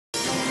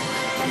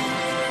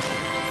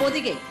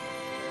பொதிகை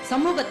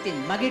சமூகத்தின்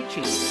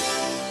மகிழ்ச்சி.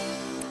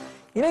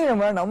 இன்னைக்கு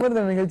நம்ம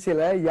இருந்த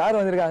நிகழ்ச்சியில யார்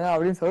வந்திருக்காங்க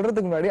அப்படின்னு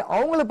சொல்றதுக்கு முன்னாடி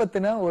அவங்கள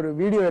பத்தின ஒரு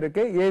வீடியோ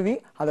இருக்கு, ஏவி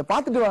அதை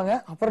பார்த்துட்டு வாங்க.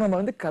 அப்புறம்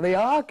நம்ம வந்து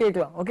கதையா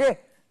கேட்கலாம். ஓகே,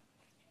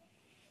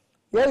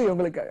 ஏவி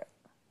உங்களுக்காக.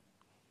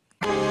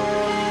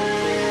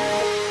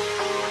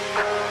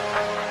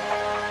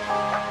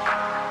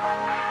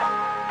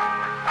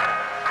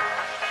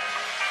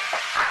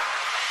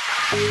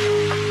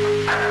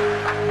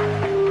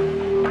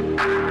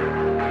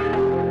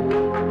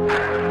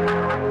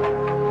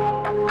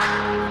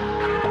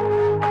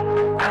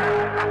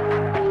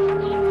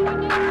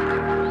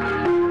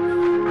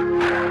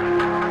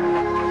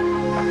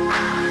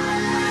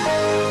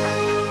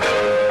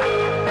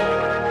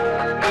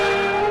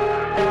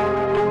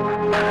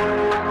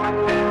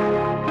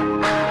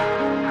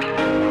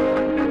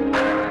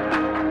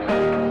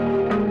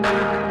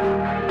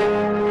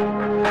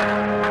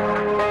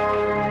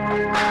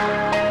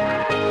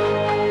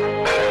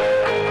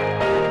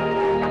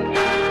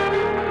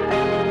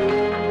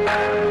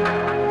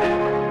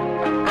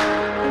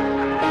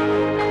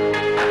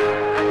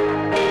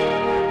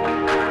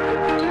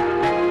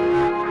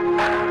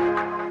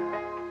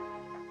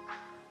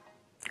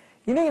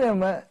 இன்னைக்கு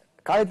நம்ம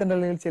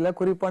காலைத்தண்டல் நிகழ்ச்சியில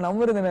குறிப்பா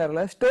நம்ம இருந்த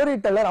நேரில் ஸ்டோரி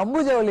டெல்லர்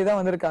அம்புஜாவல்லி தான்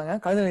வந்திருக்காங்க.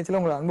 காலை நிகழ்ச்சியில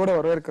உங்களை அன்போட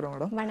வரவேற்கிறோம்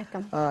மேடம்.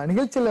 வணக்கம்.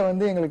 நிகழ்ச்சியில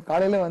வந்து எங்களுக்கு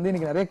காலையில வந்து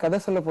இன்னைக்கு நிறைய கதை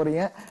சொல்ல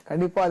போறீங்க.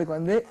 கண்டிப்பா அதுக்கு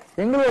வந்து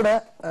எங்களோட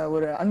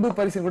ஒரு அன்பு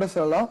பரிசு கூட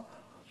சொல்லலாம்.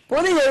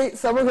 பொதிகை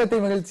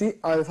சமூகத்தின் மகிழ்ச்சி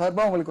அது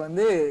சார்பா உங்களுக்கு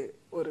வந்து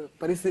ஒரு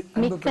பரிசு.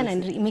 மிக்க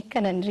நன்றி,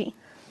 மிக்க நன்றி.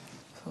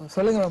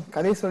 சொல்லுங்க மேம்,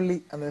 கதை சொல்லி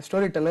அந்த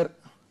ஸ்டோரி டெல்லர்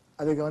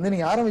அதுக்கு வந்து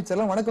நீங்க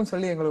ஆரம்பிச்சாலும் வணக்கம்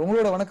சொல்லி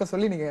உங்களோட வணக்கம்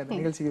சொல்லி நீங்க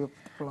நிகழ்ச்சிக்கு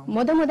போகலாம்.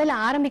 முதல்ல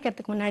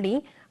ஆரம்பிக்கிறதுக்கு முன்னாடி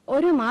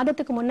ஒரு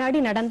மாதத்துக்கு முன்னாடி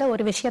நடந்த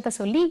ஒரு விஷயத்த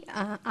சொல்லி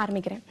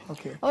ஆரம்பிக்கிறேன்.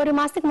 ஒரு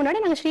மாசத்துக்கு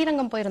முன்னாடி நாங்க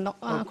ஸ்ரீரங்கம் போயிருந்தோம்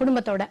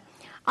குடும்பத்தோட.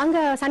 அங்க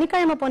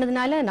சனிக்கிழமை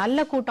போனதுனால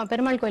நல்ல கூட்டம்,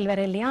 பெருமாள் கோயில்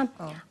வேற இல்லையா.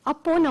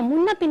 அப்போ நான்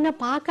முன்ன பின்ன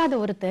பார்க்காத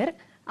ஒருத்தர்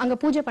அங்க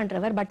பூஜை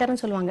பண்றவர்,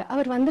 பட்டர்னு சொல்லுவாங்க.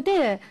 அவர் வந்துட்டு,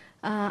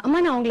 அம்மா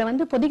நான் உங்களை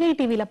வந்து பொதிகை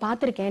டிவில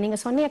பாத்திருக்கேன், நீங்க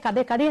சொன்ன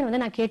கதையை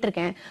வந்து நான்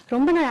கேட்டிருக்கேன்,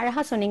 ரொம்ப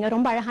அழகா சொன்னீங்க,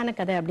 ரொம்ப அழகான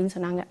கதை அப்படின்னு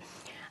சொன்னாங்க.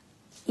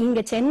 இங்க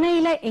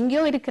சென்னையில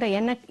எங்கேயோ இருக்கிற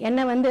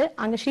என்ன வந்து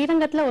அங்க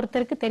ஸ்ரீரங்கத்துல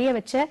ஒருத்தருக்கு தெரிய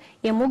வச்ச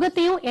என்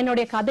முகத்தையும்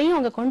என்னுடைய கதையும்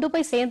அங்க கொண்டு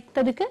போய்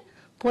சேர்த்ததுக்கு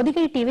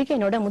பொதிகை டிவிக்கு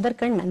என்னோட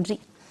முதற்கண் நன்றி.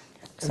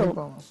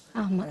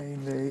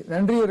 இந்த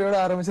நன்றி உரையோட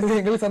ஆரம்பிச்சது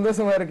எங்களுக்கு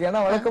சந்தோஷமா இருக்கு.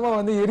 ஏன்னா வழக்கமா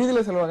வந்து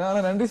எரிதில சொல்லுவாங்க,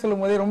 ஆனா நன்றி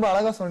சொல்லும் போதே ரொம்ப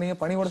அழகா சொன்னீங்க,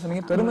 பணிவோட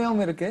சொன்னீங்க,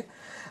 பெருமையாவும் இருக்கு.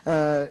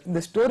 இந்த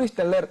ஸ்டோரி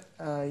டெல்லர்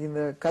இந்த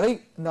கதை,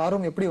 இந்த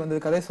ஆர்வம் எப்படி வந்தது?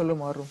 கதை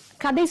சொல்லும் ஆர்வம்,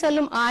 கதை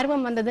சொல்லும்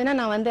ஆர்வம் வந்ததுன்னா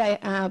நான் வந்து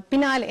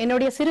பின்னால்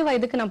என்னுடைய சிறு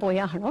வயதுக்கு நான்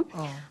போயாகணும்.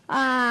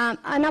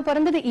 நான்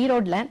பிறந்தது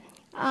ஈரோட்ல.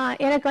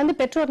 எனக்கு வந்து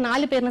பெற்றோர்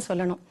 4 பேர்னு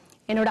சொல்லணும்.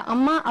 என்னோட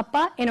அம்மா,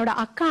 அப்பா, என்னோட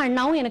அக்கா,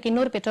 அண்ணாவும் எனக்கு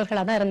இன்னொரு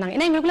பெற்றோர்களா தான் இருந்தாங்க.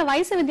 ஏன்னா எங்களுக்குள்ள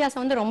வயசு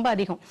வித்தியாசம் வந்து ரொம்ப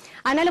அதிகம்.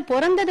 அதனால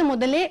பிறந்தது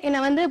முதலே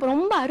என்னை வந்து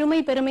ரொம்ப அருமை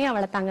பெருமையா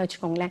வளர்த்தாங்க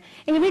வச்சுக்கோங்களேன்.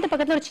 எங்க வீட்டு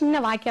பக்கத்துல ஒரு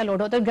சின்ன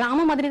வாய்க்காலோட ஒரு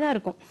கிராமம் மாதிரி தான்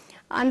இருக்கும்.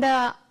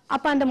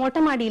 அப்ப அந்த மொட்டை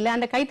மாடியில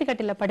அந்த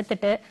கைத்துக்கட்டில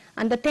படுத்துட்டு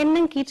அந்த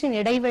தென்னங்கீற்றின்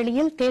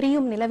இடைவெளியில்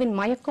தெரியும் நிலவின்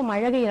மயக்கும்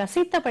அழகை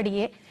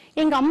ரசித்தபடியே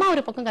எங்க அம்மா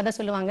ஒரு பக்கம் கதை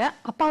சொல்லுவாங்க,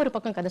 அப்பா ஒரு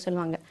பக்கம் கதை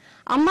சொல்லுவாங்க.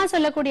 அம்மா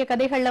சொல்லக்கூடிய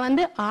கதைகள்ல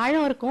வந்து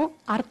ஆழம் இருக்கும்,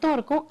 அர்த்தம்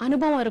இருக்கும்,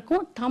 அனுபவம்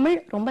இருக்கும், தமிழ்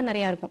ரொம்ப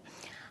நிறைய இருக்கும்.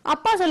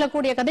 அப்பா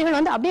சொல்லக்கூடிய கதைகள்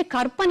வந்து அப்படியே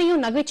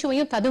கற்பனையும்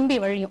நகைச்சுவையும் ததும்பி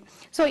வழியும்.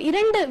 சோ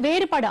 2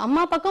 வேறுபாடு.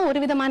 அம்மா பக்கம் ஒரு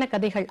விதமான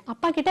கதைகள்,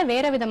 அப்பா கிட்ட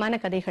வேற விதமான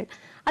கதைகள்.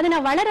 அது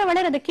நான் வளர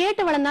வளர அதை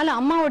கேட்டு வளர்ந்தாலும்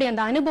அம்மாவுடைய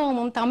அந்த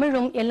அனுபவமும்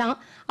தமிழும் எல்லாம்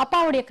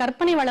அப்பாவுடைய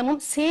கற்பனை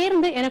வளமும்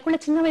சேர்ந்து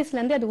எனக்குள்ள சின்ன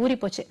வயசுல இருந்து அது ஊறி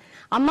போச்சு.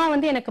 அம்மா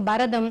வந்து எனக்கு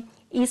பரதம்,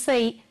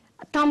 இசை,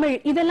 தமிழ்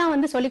இதெல்லாம்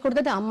வந்து சொல்லி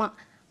கொடுத்தது அம்மா.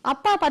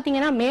 அப்பா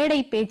பாத்தீங்கன்னா மேடை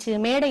பேச்சு,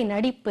 மேடை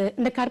நடிப்பு,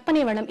 இந்த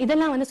கற்பனை வளம்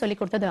இதெல்லாம் வந்து சொல்லி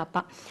கொடுத்தது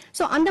அப்பா.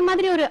 சோ அந்த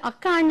மாதிரி ஒரு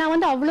அக்கா அண்ணா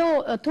வந்து அவ்வளோ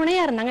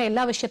துணையா இருந்தாங்க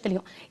எல்லா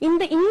விஷயத்திலையும்.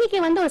 இன்னைக்கு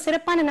வந்து ஒரு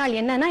சிறப்பான நாள்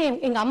என்னன்னா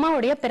எங்க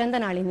அம்மாவுடைய பிறந்த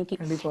நாள். இன்னைக்கு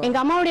எங்க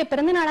அம்மாவுடைய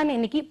பிறந்த நாளான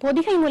இன்னைக்கு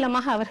பொதிகை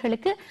மூலமாக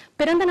அவர்களுக்கு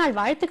பிறந்த நாள்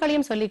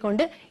வாழ்த்துக்களையும்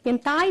சொல்லிக்கொண்டு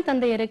என் தாய்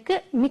தந்தையருக்கு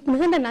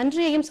மிகுந்த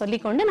நன்றியையும்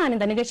சொல்லிக்கொண்டு நான்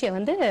இந்த நிகழ்ச்சியை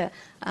வந்து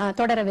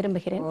தொடர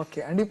விரும்புகிறேன்.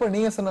 கண்டிப்பா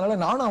நீங்க சொன்னதால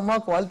நானும்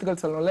அம்மாவுக்கு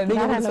வாழ்த்துக்கள் சொல்லணும்ல.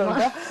 நீங்க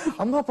சொல்லுங்க,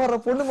 அம்மா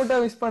பாடுற பொண்ணு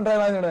மட்டும் விஷ்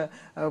பண்றாங்க.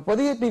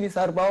 பொதிகை டிவி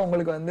சார்பா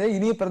உங்களுக்கு வந்து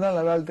இனிய பிறந்தநாள்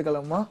நல்வாழ்த்துக்கள்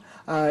அம்மா.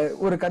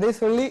 ஒரு கதை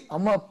சொல்லி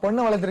அம்மா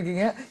பொண்ணை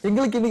வளர்த்திருக்கீங்க,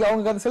 எங்களுக்கு இன்னைக்கு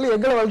அவங்க கதை சொல்லி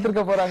எங்களை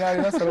வளர்த்திருக்க போறாங்க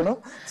அப்படின்னு சொல்லணும்.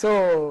 சோ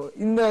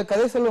இந்த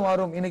கதை சொல்லும்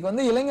ஆர்வம் இன்னைக்கு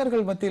வந்து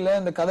இளைஞர்கள் மத்தியில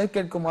இந்த கதை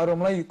கேட்கும்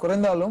ஆர்வம்லாம்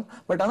குறைந்தாலும்,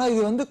 பட் ஆனா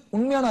இது வந்து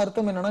உண்மையான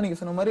அர்த்தம் என்னன்னா நீங்க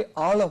சொன்ன மாதிரி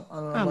ஆழம்,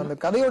 அந்த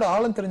கதையோட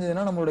ஆழம்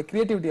தெரிஞ்சதுன்னா நம்மளோட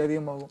கிரியேட்டிவிட்டி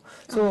அதிகமாகும்.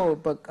 சோ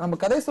இப்ப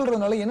நம்ம கதை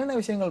சொல்றதுனால என்னென்ன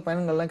விஷயங்கள்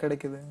பயன்கள்லாம்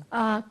கிடைக்குது?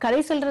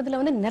 கதை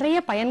சொல்றதுல வந்து நிறைய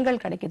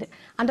பயன்கள் கிடைக்குது.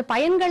 அந்த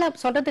பயன்களை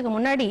சொல்றதுக்கு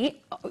முன்னாடி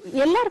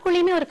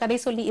எல்லாருக்குள்ளயுமே ஒரு கதை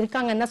சொல்லி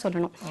இருக்காங்க தான்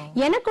சொல்லணும்.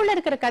 எனக்குள்ள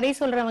இருக்கிற கதை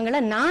சொல்றவங்களை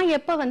நான்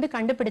எப்ப வந்து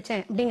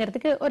கண்டுபிடிச்சேன்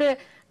அப்படிங்கிறதுக்கு ஒரு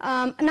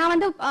நான்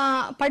வந்து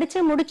படிச்சு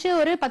முடிச்சு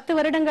ஒரு 10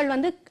 வருடங்கள்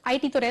வந்து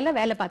ஐடி துறையில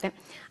வேலை பார்த்தேன்.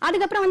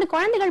 அதுக்கப்புறம் வந்து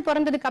குழந்தைகள்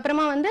பிறந்ததுக்கு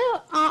அப்புறமா வந்து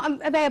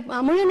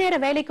முழு நேர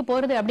வேலைக்கு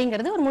போறது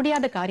அப்படிங்கிறது ஒரு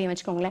முடியாத காரியம்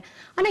வச்சுக்கோங்களேன்.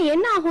 ஆனா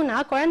என்ன ஆகும்னா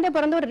குழந்தை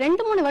பிறந்த ஒரு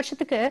 2-3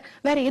 வருஷத்துக்கு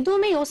வேற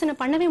எதுவுமே யோசனை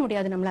பண்ணவே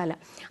முடியாது நம்மளால.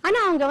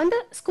 ஆனா அவங்க வந்து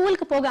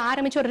ஸ்கூலுக்கு போக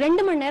ஆரம்பிச்சு ஒரு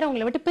 2 மணி நேரம்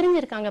உங்களை விட்டு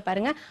பிரிஞ்சிருக்காங்க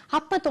பாருங்க,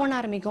 அப்ப தோண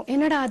ஆரம்பிக்கும்,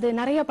 என்னடா அது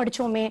நிறைய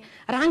படிச்சோமே,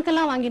 ரேங்க்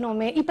எல்லாம்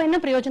வாங்கினோமே, இப்ப என்ன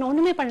பிரயோஜனம்,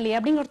 ஒண்ணுமே பண்ணலையே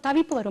அப்படிங்கிற ஒரு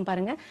தவிப்பு வரும்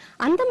பாருங்க.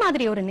 அந்த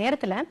மாதிரி ஒரு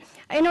நேரத்துல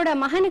என்னோட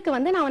மகனுக்கு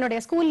வந்து நான்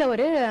அவனுடைய ஸ்கூல்ல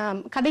ஒரு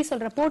கதை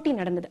சொல்ற போட்டி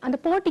நடந்தது. அந்த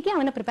போட்டிக்கு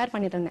அவனை ப்ரிப்பேர்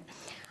பண்ணிட்டு இருந்தேன்.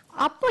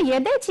 அப்போ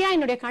எதேச்சியா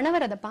என்னுடைய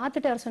கணவர் அதை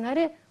பார்த்துட்டு அவர்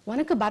சொன்னாரு,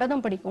 உனக்கு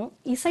பரதம் பிடிக்கும்,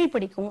 இசை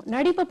பிடிக்கும்,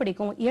 நடிப்பு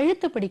பிடிக்கும்,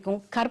 எழுத்து பிடிக்கும்,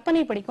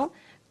 கற்பனை பிடிக்கும்,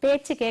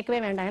 பேச்சு கேட்கவே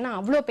வேண்டாம். ஏன்னா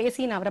அவ்வளவு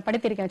பேசி நான் அவரை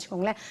படுத்திருக்கேன்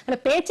வச்சுக்கோங்களேன். அந்த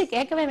பேச்சு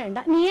கேட்கவே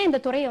வேண்டாம், நீ ஏன்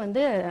இந்த துறையை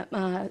வந்து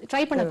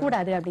ட்ரை பண்ண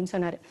கூடாது அப்படின்னு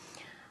சொன்னாரு.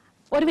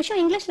 ஒரு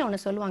விஷயம் இங்கிலீஷ்ல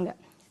ஒண்ணு சொல்லுவாங்க,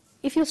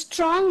 if you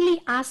strongly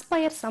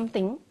aspire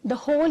something, the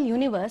whole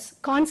universe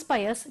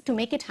conspires to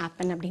make it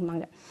happen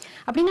அப்படிம்பாங்க.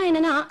 அப்படின்னா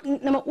என்னன்னா,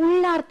 நம்ம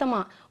உள்ளார்த்தமா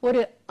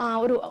ஒரு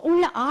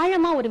உள்ள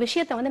ஆழமா ஒரு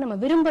விஷயத்தை வந்து நம்ம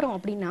விரும்புறோம்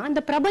அப்படின்னா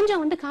அந்த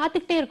பிரபஞ்சம் வந்து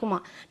காத்துக்கிட்டே இருக்குமா,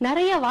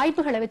 நிறைய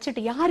வாய்ப்புகளை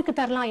வச்சுட்டு யாருக்கு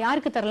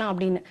தரலாம்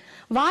அப்படின்னு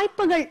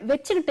வாய்ப்புகள்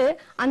வச்சுக்கிட்டு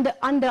அந்த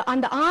அந்த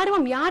அந்த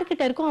ஆர்வம்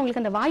யார்கிட்ட இருக்கோ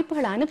அவங்களுக்கு அந்த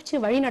வாய்ப்புகளை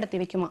அனுப்பிச்சு வழி நடத்தி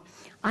வைக்குமா.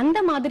 அந்த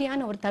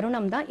மாதிரியான ஒரு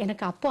தருணம் தான்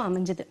எனக்கு அப்போ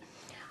அமைஞ்சது.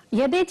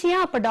 எதேச்சியா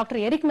அப்ப டாக்டர்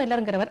எரிக்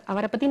மில்லர்ங்கிறவர்,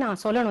 அவரை பத்தி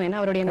நான் சொல்லணும், ஏன்னா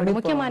அவருடைய என்னோட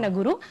முக்கியமான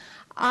குரு.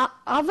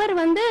 அவர்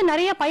வந்து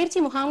நிறைய பயிற்சி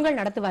முகாம்கள்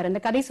நடத்துவார், இந்த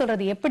கதை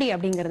சொல்றது எப்படி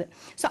அப்படிங்கிறது.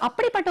 சோ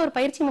அப்படிப்பட்ட ஒரு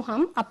பயிற்சி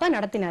முகாம் அப்ப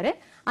நடத்தினாரு.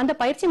 அந்த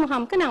பயிற்சி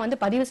முகாமுக்கு நான் வந்து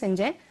பதிவு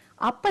செஞ்சேன்.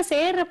 அப்ப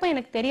சேர்றப்ப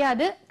எனக்கு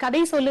தெரியாது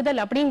கதை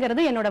சொல்லுதல்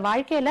அப்படிங்கிறது என்னோட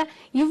வாழ்க்கையில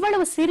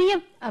இவ்வளவு சிறிய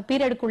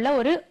பீரியடுக்குள்ள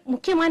ஒரு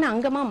முக்கியமான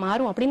அங்கமா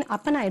மாறும் அப்படின்னு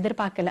அப்ப நான்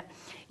எதிர்பார்க்கல.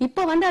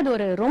 இப்ப வந்து அது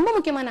ஒரு ரொம்ப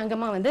முக்கியமான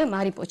அங்கமா வந்து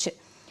மாறி போச்சு.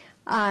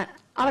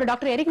 அவர்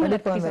டாக்டர் எரிக்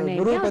மில்லர்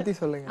பத்தி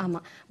சொன்னேன். ஆமா,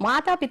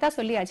 மாதா பிதா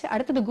சொல்லியாச்சு,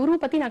 அடுத்தது குரு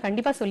பத்தி நான்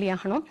கண்டிப்பா சொல்லி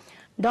ஆகணும்.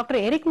 டாக்டர்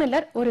எரிக்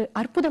மில்லர் ஒரு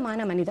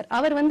அற்புதமான மனிதர்.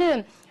 அவர் வந்து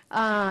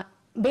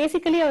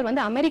பேசிக்கலி அவர்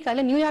வந்து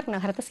அமெரிக்கால நியூயார்க்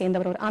நகரத்தை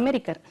சேர்ந்தவர், ஒரு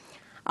அமெரிக்கர்.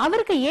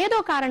 அவருக்கு ஏதோ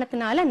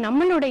காரணத்தினால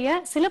நம்மளுடைய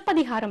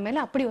சிலப்பதிகாரம்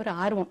மேல அப்படி ஒரு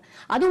ஆர்வம்.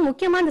 அதுவும்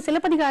முக்கியமா அந்த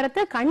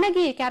சிலப்பதிகாரத்தை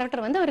கண்ணகி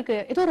கேரக்டர் வந்து அவருக்கு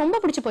ஏதோ ரொம்ப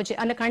பிடிச்சு போச்சு.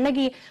 அந்த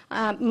கண்ணகி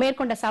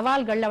மேற்கொண்ட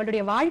சவால்கள்,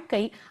 அவளுடைய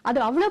வாழ்க்கை,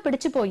 அது அவ்வளவு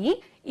பிடிச்சு போய்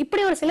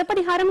இப்படி ஒரு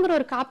சிலப்பதிகாரம்ங்கிற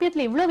ஒரு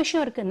காப்பியத்துல இவ்வளவு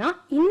விஷயம் இருக்குன்னா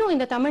இன்னும்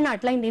இந்த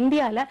தமிழ்நாட்டுல இந்த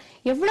இந்தியால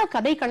எவ்வளவு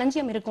கதை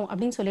களஞ்சியம் இருக்கும்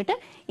அப்படின்னு சொல்லிட்டு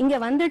இங்க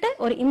வந்துட்டு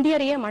ஒரு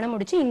இந்தியரையே மனம்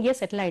முடிச்சு இங்கேயே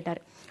செட்டில்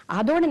ஆயிட்டாரு.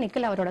 அதோட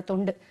நிக்கல அவரோட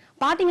தொண்டு.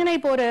 பாத்தீங்கன்னா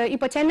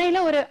இப்ப சென்னையில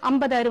ஒரு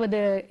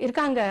 50-60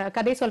 இருக்காங்க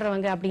கதை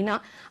சொல்றவங்க அப்படின்னா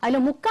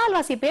அதுல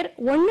 3/4 பேர்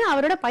ஒண்ணு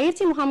அவரோட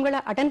பயிற்சி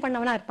முகாம்களை அட்டென்ட்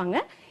பண்ணவனா இருப்பாங்க,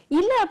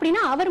 இல்ல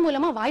அப்படின்னா அவர்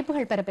மூலமா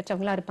வாய்ப்புகள் பெற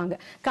பெற்றவங்களா இருப்பாங்க.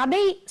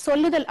 கதை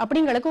சொல்லுதல்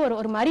அப்படிங்களுக்கு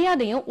ஒரு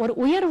மரியாதையும் ஒரு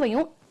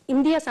உயர்வையும்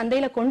இந்திய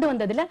சந்தையில கொண்டு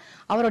வந்ததுல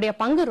அவருடைய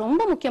பங்கு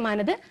ரொம்ப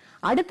முக்கியமானது.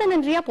 அடுத்த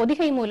நன்றியா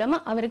பொதிகை மூலமா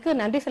அவருக்கு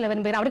நன்றி சொல்ல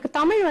விரும்புகிறேன். அவருக்கு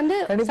தமிழ் வந்து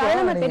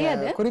சாதாரணமா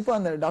தெரியாது. குறிப்பா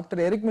அந்த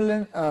doctor Eric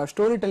Miller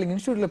story telling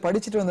இன்ஸ்டிடியூட்ல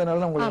படிச்சிட்டு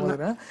வந்தனால நான் உங்களுக்கு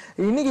சொல்றேன்,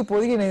 இன்னைக்கு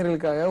பொதிகை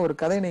நேயர்களுக்காக ஒரு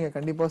கதை நீங்க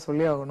கண்டிப்பா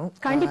சொல்லி ஆகணும்.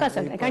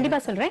 கண்டிப்பா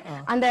சொல்றேன்.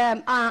 அந்த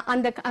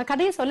அந்த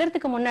கதையை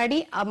சொல்றதுக்கு முன்னாடி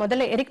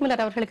முதல்ல எரிக்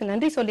மில்லர் அவர்களுக்கு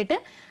நன்றி சொல்லிட்டு,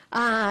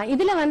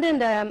 இதுல வந்து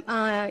இந்த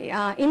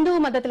இந்து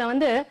மதத்துல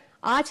வந்து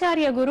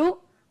ஆச்சாரிய குரு,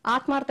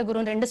 ஆத்மார்த்த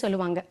குருன்னு 2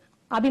 சொல்லுவாங்க,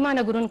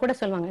 அபிமான குருன்னு கூட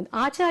சொல்லுவாங்க.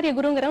 ஆச்சாரிய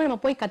குருங்கிறவங்க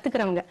நம்ம போய்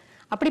கத்துக்கிறவங்க,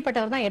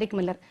 அப்படிப்பட்டவர் தான் எரிக்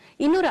மில்லர்.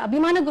 இன்னொரு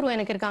அபிமான குரு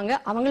எனக்கு இருக்காங்க,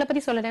 அவங்கள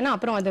பத்தி சொல்லலைன்னா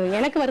அப்புறம் அது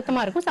எனக்கு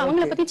வருத்தமா இருக்கும்.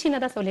 அவங்கள பத்தி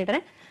சின்னதா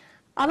சொல்லிடுறேன்.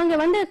 அவங்க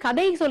வந்து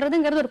கதை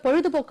சொல்றதுங்கிறது ஒரு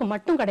பொழுதுபோக்கு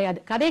மட்டும் கிடையாது,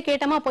 கதையை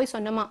கேட்டமா போய்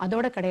சொன்னமா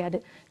அதோட கிடையாது.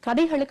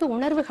 கதைகளுக்கு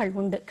உணர்வுகள்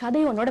உண்டு,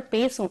 கதை உன்னோட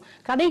பேசும்,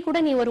 கதை கூட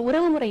நீ ஒரு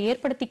உறவு முறை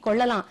ஏற்படுத்தி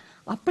கொள்ளலாம்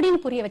அப்படின்னு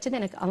புரிய வச்சது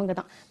எனக்கு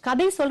அவங்கதான்.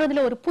 கதை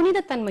சொல்றதுல ஒரு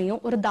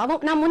புனிதத்தன்மையும் ஒரு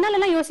தவம். நான் முன்னால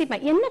எல்லாம்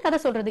யோசிப்பேன், என்ன கதை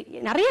சொல்றது,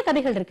 நிறைய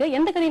கதைகள் இருக்கு,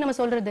 எந்த கதையை நம்ம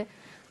சொல்றது.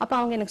 அப்ப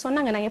அவங்க எனக்கு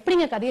சொன்னாங்க, நான்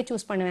எப்படிங்க கதையை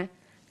சூஸ் பண்ணுவேன்,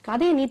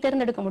 கதையை நீ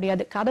தேர்ந்தெடுக்க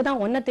முடியாது, கதை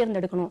தான் ஒன்ன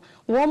தேர்ந்தெடுக்கணும்.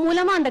 ஓ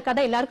மூலமா அந்த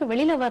கதை எல்லாருக்கும்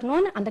வெளியில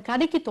வரணும்னு அந்த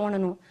கதைக்கு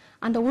தோணணும்.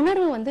 அந்த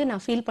உணர்வு வந்து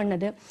நான் ஃபீல்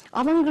பண்ணது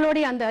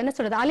அவங்களுடைய அந்த என்ன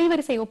சொல்றது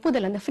அலைவரிசை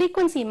ஒப்புதல், அந்த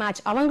ஃப்ரீக்வன்சி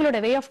மேட்ச், அவங்களோட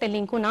வே ஆஃப்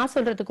டெல்லிங்க்கும் நான்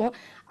சொல்றதுக்கும்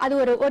அது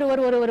ஒரு ஒரு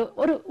ஒரு ஒரு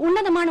ஒரு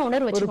உன்னதமான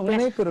உணர்வு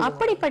வச்சுக்கோங்களேன்.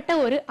 அப்படிப்பட்ட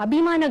ஒரு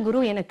அபிமான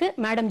குரு எனக்கு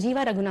மேடம்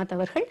ஜீவா ரகுநாத்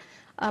அவர்கள்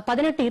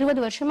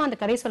 18-20 வருஷமா அந்த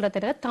கதை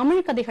சொல்றத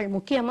தமிழ் கதைகள்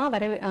முக்கியமா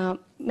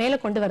மேல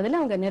கொண்டு வரதுல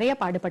அவங்க நிறைய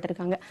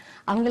பாடுபட்டிருக்காங்க.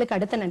 அவங்களுக்கு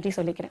அடுத்த நன்றி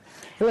சொல்லிக்கிறேன்.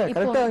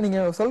 கரெக்டா நீங்க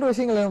சொல்ற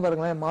விஷயங்கள்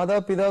பாருங்களேன், மாதா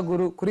பிதா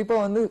குரு, குறிப்பா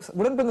வந்து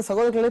உடன்பிறந்த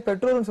சகோதரர்களே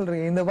பெற்றோர்னு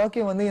சொல்றீங்க. இந்த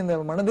வாக்கியம் வந்து இந்த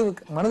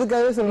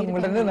மனதுக்காகவே சொல்லுங்க,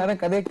 உங்கள்ட்ட நிறைய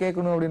கதையை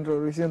கேட்கணும் அப்படின்ற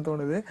ஒரு விஷயம்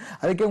தோணுது.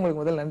 அதுக்கே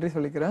உங்களுக்கு முதல் நன்றி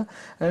சொல்லிக்கிறேன்.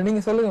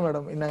 நீங்க சொல்லுங்க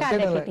மேடம்.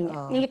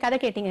 நீங்க கதை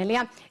கேட்டீங்க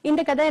இல்லையா,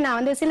 இந்த கதை நான்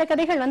வந்து சில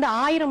கதைகள் வந்து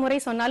 1000 முறை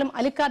சொன்னாலும்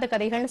அழுக்காத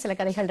கதைகள்னு சில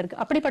கதைகள் இருக்கு.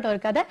 அப்படிப்பட்ட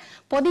ஒரு கதை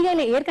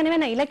பொதிகையில ஏற்கனவே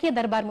நான் இலக்கிய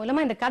தர்பார்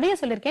மூலமா இந்த கதையை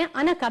சொல்லிருக்கேன்.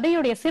 ஆனா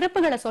கதையுடைய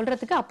சிறப்புகளை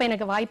சொல்றதுக்கு அப்ப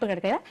எனக்கு வாய்ப்பு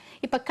கிடைக்கல.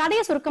 இப்ப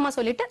கதையை சுருக்கமா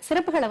சொல்லிட்டு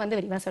சிறப்புகளை வந்து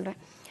விரிவா சொல்றேன்.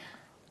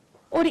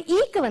 ஒரு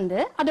ஈக்கு வந்து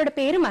அதோட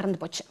பேரு மறந்து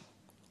போச்சு.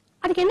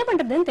 அதுக்கு என்ன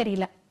பண்றதுன்னு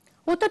தெரியல.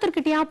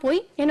 ஒருத்தர்கிட்டயா போய்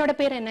என்னோட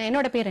பேர் என்ன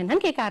என்னோட பேர்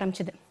என்னன்னு கேட்க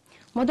ஆரம்பிச்சது.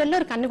 முதல்ல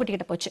ஒரு கண்ணுக்குட்டி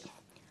கிட்ட போச்சு.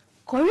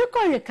 கொழு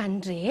கொழு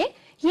கன்றே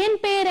என்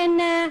பேர்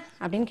என்ன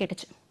அப்படின்னு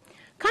கேட்டுச்சு.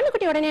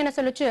 கண்ணுக்குட்டி உடனே என்ன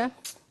சொல்லுச்சு,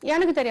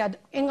 எனக்கு தெரியாது,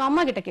 எங்க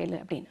அம்மா கிட்ட கேளு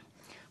அப்படின்னு.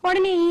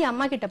 உடனே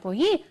அம்மா கிட்ட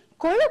போய்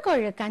கொழு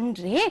கொழு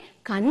கன்றே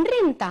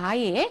கன்றின்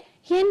தாயே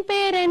என்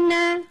பேர் என்ன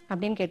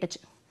அப்படின்னு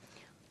கேட்டுச்சு.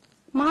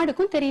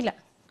 மாடுக்கும் தெரியல,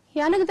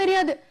 எனக்கு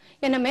தெரியாது,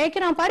 என்ன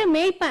மேய்க்கிறான் பாரு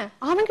மேய்ப்பேன்,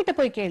 அவன்கிட்ட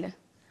போய் கேளு.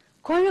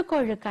 கொழு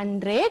கொழு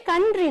கன்றே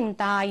கன்றின்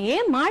தாயே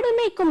மாடு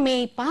மேய்க்கும்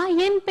மேய்ப்பா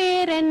என்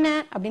பேர் என்ன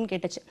அப்படின்னு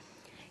கேட்டுச்சு.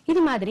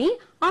 இது மாதிரி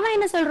அவன்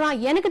என்ன சொல்றான்,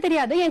 எனக்கு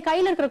தெரியாது, என்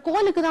கையில இருக்கிற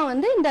கோலுக்கு தான்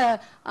வந்து இந்த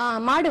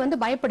மாடு வந்து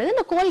பயப்படுது,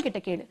 இந்த கோல்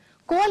கிட்ட கேளு.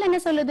 கோல் என்ன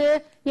சொல்லுது,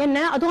 என்ன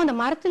அதுவும் அந்த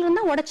மரத்துல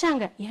இருந்தா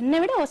உடைச்சாங்க, என்னை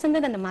விட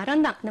ஒசந்தது அந்த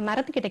மரம் தான், அந்த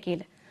மரத்துக்கிட்ட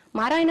கேளு.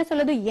 மரம் என்ன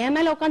சொல்லுது, என்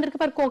மேல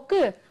உட்காந்துருக்கு பாரு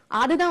கொக்கு,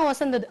 அதுதான்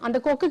ஒசந்தது, அந்த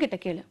கொக்கு கிட்ட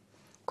கேளு.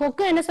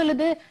 கொக்கு என்ன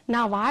சொல்லுது,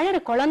 நான் வாழற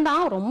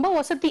குளம்தான் ரொம்ப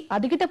ஒசத்தி,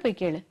 அதுகிட்ட போய்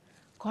கேளு.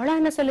 குளம்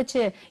என்ன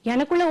சொல்லுச்சு,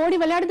 எனக்குள்ள ஓடி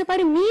விளையாடுது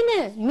பாரு மீனு,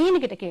 மீனு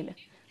கிட்ட கேளு.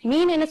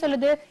 மீன் என்ன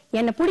சொல்லுது,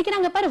 என்ன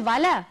பிடிக்கிறாங்க பாரு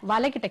வலை,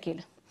 வலை கிட்ட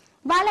கேளு.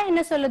 வலை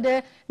என்ன சொல்லுது,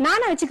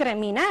 நானா வச்சுக்கிறேன்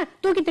மீனை,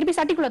 தூக்கி திருப்பி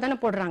சட்டிக்குள்ள தானே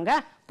போடுறாங்க,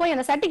 போய்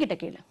அந்த சட்டி கிட்ட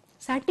கேளு.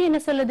 சட்டி என்ன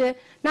சொல்லுது,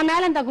 நான்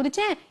மேல இருந்தா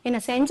குதிச்சேன், என்ன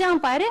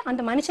செஞ்சான் பாரு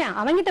அந்த மனுஷன்,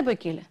 அவங்கிட்ட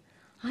போய் கேளு.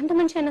 அந்த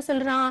மனுஷன் என்ன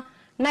சொல்றான்,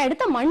 நான்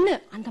எடுத்த மண்ணு,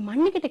 அந்த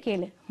மண்ணு கிட்ட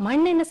கேளு.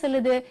 மண்ணு என்ன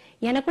சொல்லுது,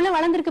 எனக்குள்ள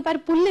வளர்ந்துருக்கு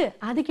பாரு புல்லு,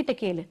 அது கிட்ட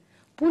கேளு.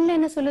 புல்லு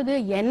என்ன சொல்லுது,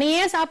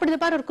 என்னையே சாப்பிடுது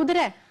பாரு ஒரு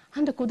குதிரை,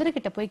 அந்த குதிரை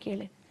கிட்ட போய்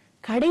கேளு.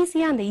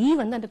 கடைசியா அந்த ஈ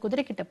வந்து அந்த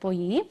குதிரை கிட்ட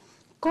போய்,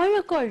 கொழு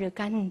கொழு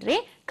கன்றே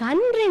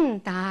கன்றின்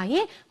தாயே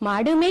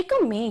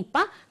மடுமைக்கும்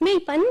மேய்ப்பா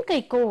மேய்ப்பன் கை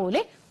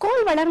கோலே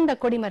கோல் வளர்ந்த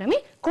கொடிமரமே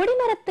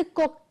கொடிமரத்து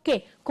கொக்கே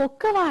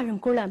கொக்க வாழும்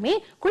குளமே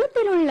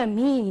குளத்தில் உள்ள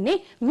மீனே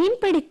மீன்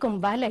பிடிக்கும்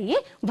வலையே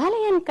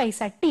வலையன் கை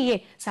சட்டியே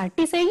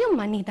சட்டி செய்யும்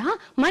மனிதா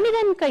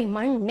மனிதன் கை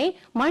மண்ணே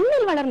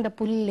மண்ணில் வளர்ந்த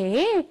புல்லே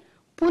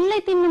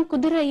புல்லை தின்னும்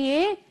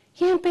குதிரையே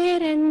என்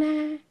பேர் என்ன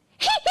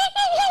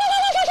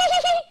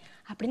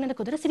அப்படின்னு அந்த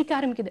குதிரை சிரிக்க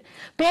ஆரம்பிக்குது.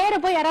 பேரை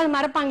போய் யாராவது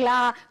மறப்பாங்களா,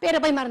 பேரை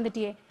போய்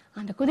மறந்துட்டியே.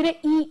 அந்த குதிரை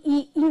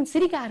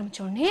சிரிக்க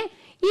ஆரம்பிச்சோடனே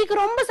ஈக்கு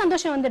ரொம்ப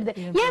சந்தோஷம் வந்துடுது.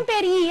 ஏன்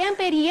பேரி ஏன்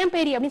பேரி ஏன்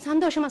பேரி அப்படின்னு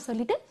சந்தோஷமா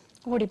சொல்லிட்டு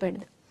ஓடி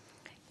போயிடுது.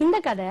 இந்த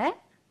கதை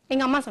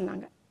எங்க அம்மா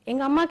சொன்னாங்க.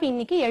 எங்க அம்மாக்கு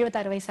இன்னைக்கு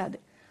 76 வயசாது.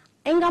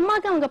 எங்க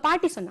அம்மாக்கு அவங்க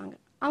பாட்டி சொன்னாங்க.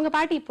 அவங்க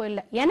பாட்டி இப்போ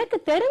இல்ல. எனக்கு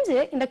தெரிஞ்சு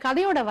இந்த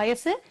கதையோட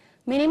வயசு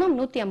மினிமம்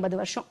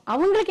 150 வருஷம்.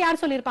 அவங்களுக்கு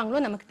யார்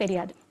சொல்லியிருப்பாங்களோ நமக்கு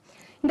தெரியாது.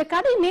 இந்த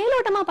கதை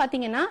மேலோட்டமா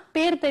பாத்தீங்கன்னா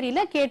பேர்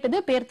தெரியல, கேட்டது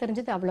பேர்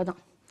தெரிஞ்சது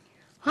அவ்வளவுதான்.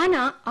 ஆனா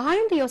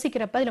ஆழ்ந்து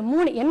யோசிக்கிறப்ப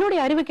அதுல என்னுடைய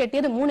அறிவு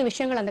கேட்டியது 3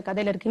 விஷயங்கள் அந்த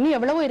கதையில இருக்கு. இன்னும்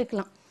எவ்வளவோ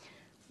இருக்கலாம்.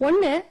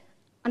 ஒண்ணு,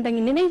 அந்த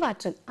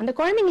நினைவாற்றல். அந்த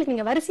குழந்தைங்களுக்கு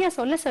நீங்க வரிசையா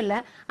சொல்ல சொல்ல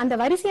அந்த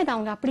வரிசையை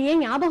அவங்க அப்படியே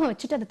ஞாபகம்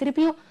வச்சுட்டு அதை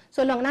திருப்பியும்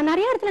சொல்லுவாங்க. நான்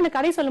நிறைய இடத்துல அந்த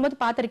கதை சொல்லும் போது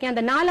பாத்திருக்கேன்.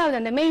 அந்த 4வது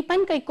அந்த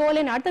மெய்ப்பன் கை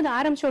கோலேன்னு அடுத்தது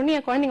ஆரம்பிச்ச உடனே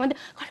என் குழந்தைங்க வந்து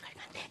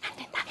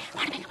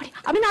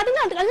அப்படின்னு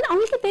அது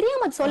அவங்களுக்கு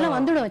தெரியாம அது சொல்ல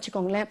வந்துடும்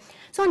வச்சுக்கோங்களேன்.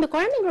 சோ அந்த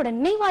குழந்தைங்களோட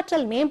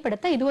நினைவாற்றல்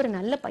மேம்படுத்த இது ஒரு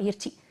நல்ல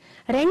பயிற்சி.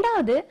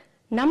 2வது,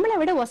 நம்மளை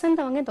விட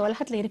வசந்தவங்க இந்த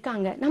உலகத்துல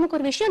இருக்காங்க, நமக்கு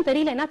ஒரு விஷயம்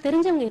தெரியலன்னா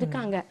தெரிஞ்சவங்க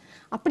இருக்காங்க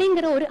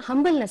அப்படிங்கிற ஒரு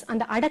ஹம்பிள்னஸ்,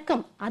 அந்த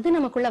அடக்கம், அது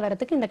நமக்குள்ள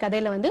வரதுக்கு இந்த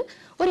கதையில வந்து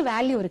ஒரு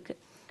வேல்யூ இருக்கு.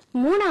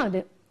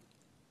 3வது,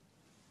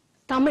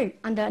 தமிழ்.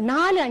 அந்த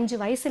 4-5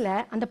 வயசுல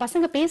அந்த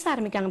பசங்க பேச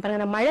ஆரம்பிக்காங்க பாருங்க.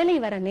 அந்த மழலை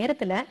வர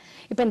நேரத்துல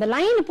இப்ப இந்த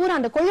லைன் பூரா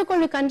அந்த கொழு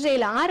கொழு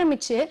கன்றையில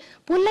ஆரம்பிச்சு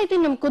புல்லை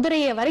தின்னும்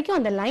குதிரையை வரைக்கும்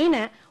அந்த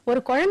லைனை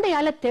ஒரு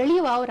குழந்தையால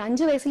தெளிவா ஒரு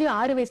 5 வயசுலயோ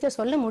 6 வயசுலயோ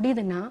சொல்ல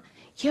முடியுதுன்னா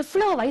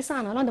எவ்வளவு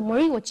வயசானாலும் அந்த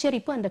மொழி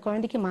உச்சரிப்பு அந்த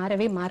குழந்தைக்கு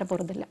மாற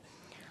போறது இல்லை.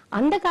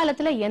 அந்த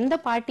காலத்துல எந்த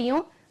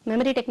பாட்டியும்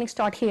memory techniques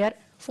dot here,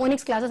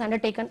 phonics classes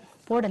undertaking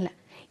போடல.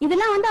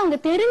 இதெல்லாம் வந்து அவங்க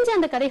தெரிஞ்ச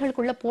அந்த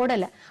கதைகளுக்குள்ள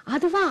போடல,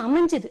 அதுவா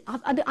அமைஞ்சது.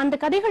 அது அந்த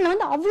கதைகள்ல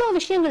வந்து அவ்வளவு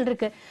விஷயங்கள்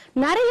இருக்கு.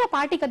 நிறைய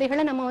பாட்டி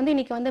கதைகளை நம்ம வந்து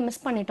இன்னைக்கு வந்து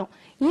மிஸ் பண்ணிட்டோம்.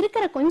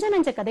 இருக்கிற கொஞ்ச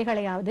நஞ்ச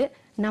கதைகளையாவது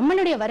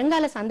நம்மளுடைய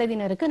வருங்கால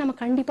சந்ததியினருக்கு நம்ம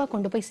கண்டிப்பா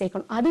கொண்டு போய்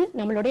சேர்க்கணும். அது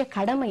நம்மளுடைய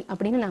கடமை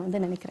அப்படின்னு நான்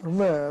வந்து நினைக்கிறேன்.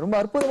 ரொம்ப ரொம்ப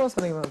அற்புதமா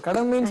சொன்னீங்க.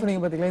 கடமைன்னு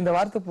சொன்னீங்க பாத்தீங்களா, இந்த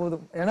வார்த்தை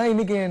போதும். ஏன்னா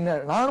இன்னைக்கு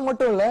நான்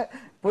மட்டும் இல்ல,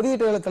 பொதிகை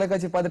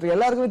தொலைக்காட்சி பார்த்துட்டு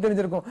எல்லாருக்குமே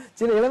தெரிஞ்சிருக்கும்.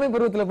 சில இளமை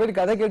பருவத்துல போயிட்டு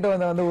கதை கேட்டு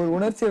வந்த அந்த ஒரு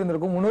உணர்ச்சி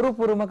இருந்திருக்கும்.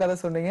 உணர்வுபூர்வமா கதை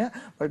சொன்னீங்க.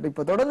 பட்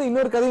இப்ப தொடர்ந்து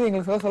இன்னொரு கதையை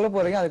நீங்க சொல்ல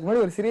போறீங்க. அதுக்கு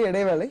முன்னாடி ஒரு சிறிய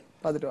இடைவேளை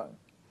பார்த்துட்டு வாங்க.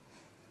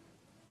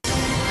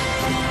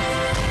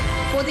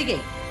 பொதிகை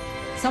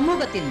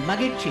சமூகத்தின்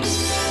மகிழ்ச்சி.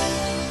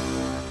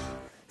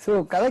 சோ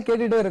கதை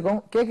கேட்டுட்டே இருக்கும்.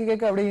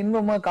 கேட்க அப்படியே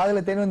இன்பமா காதல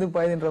தேன் வந்து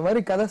பாயுதுன்ற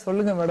மாதிரி கதை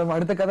சொல்லுங்க மேடம்,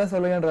 அடுத்த கதை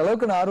சொல்லுங்கன்ற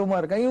அளவுக்கு நான் ஆர்வமா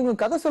இருக்கேன். இவங்க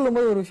கதை சொல்லும்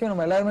போது ஒரு விஷயம்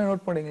நம்ம எல்லாருமே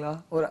நோட் பண்ணீங்களா,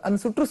 ஒரு அந்த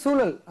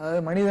சுற்றுச்சூழல்,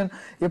 அதாவது மனிதன்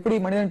எப்படி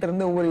மனிதன்ட்ட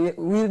இருந்து ஒவ்வொரு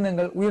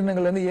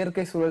உயிரினங்கள் வந்து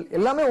இயற்கை சூழல்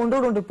எல்லாமே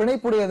ஒன்றோடு ஒன்று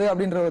பிணைப்புடையது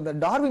அப்படின்ற அந்த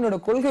டார்வினோட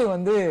கொள்கை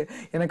வந்து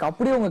எனக்கு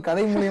அப்படியே உங்க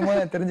கதை மூலியமா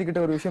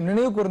தெரிஞ்சுக்கிட்ட ஒரு விஷயம்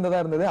நினைவு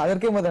கூர்ந்ததா இருந்தது.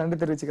 அதற்கே மாதிரி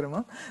நன்றி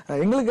தெரிவிச்சுக்கிறோமா.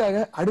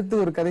 எங்களுக்காக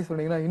அடுத்து ஒரு கதை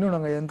சொன்னீங்கன்னா இன்னும்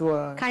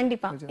நாங்க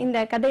கண்டிப்பா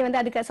இந்த கதை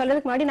வந்து அதுக்கு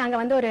சொல்றதுக்கு முன்னாடி நாங்க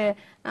வந்து ஒரு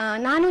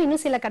நானும்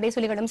இன்னும் சில கதை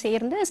சொல்லிகளும்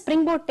சேர்ந்து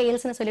ஸ்பிரிங்போர்ட்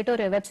டேல்ஸ்னு சொல்லிட்டு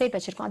ஒரு வெப்சைட்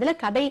வச்சிருக்கோம். அதுல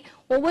கதை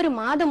ஒவ்வொரு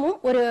மாதமும்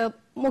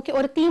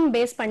ஒரு தீம்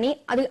பேஸ் பண்ணி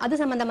அது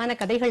சம்பந்தமான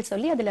கதைகள்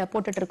சொல்லி அதுல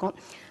போட்டுட்டு இருக்கோம்.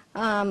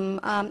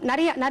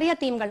 நிறைய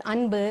தீம்கள்,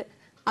 அன்பு,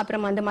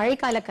 அப்புறம் அந்த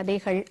மழைக்கால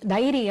கதைகள்,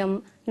 தைரியம்,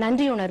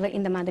 நன்றியுணர்வு,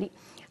 இந்த மாதிரி.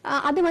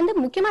 அது வந்து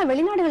முக்கியமா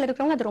வெளிநாடுகள்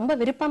இருக்கிறவங்க அது ரொம்ப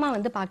விருப்பமா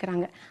வந்து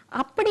பாக்குறாங்க.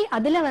 அப்படி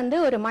அதுல வந்து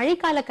ஒரு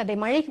மழைக்கால கதை,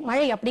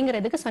 மழை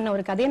அப்படிங்கிறதுக்கு சொன்ன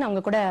ஒரு கதையை நான்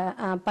உங்க கூட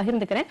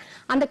பகிர்ந்துக்கிறேன்.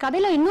 அந்த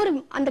கதையில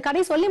அந்த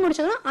கதை சொல்லி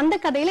முடிச்சதும் அந்த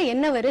கதையில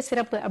என்ன ஒரு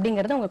சிறப்பு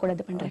அப்படிங்கறத உங்க கூட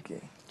இது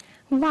பண்றேன்.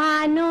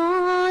 வானோ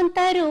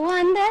தரும்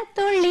அந்த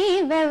துள்ளி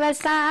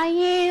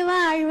விவசாயி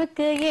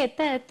வாழ்வுக்கு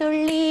ஏத்த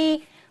துள்ளி,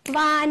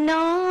 வானோ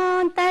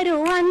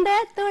தரும் அந்த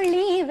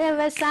துள்ளி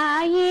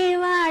விவசாயி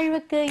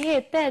வாழ்வுக்கு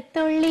ஏத்த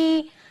துள்ளி,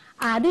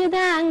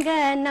 அதுதாங்க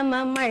நம்ம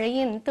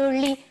மழையின்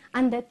துள்ளி,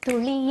 அந்த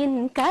துளியின்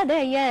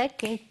கதைய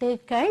கேட்டு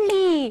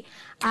களி,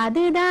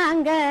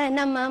 அதுதாங்க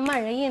நம்ம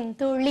மழையின்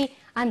துளி,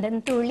 அந்த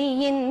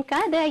துளியின்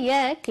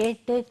கதைய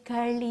கேட்டு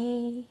களி.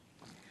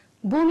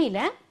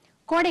 பூமியில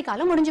கோடை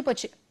காலம் முடிஞ்சு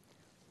போச்சு.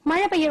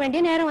 மழை பெய்ய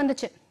வேண்டிய நேரம்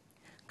வந்துச்சு.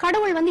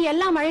 கடவுள் வந்து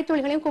எல்லா மழை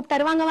துளிகளையும்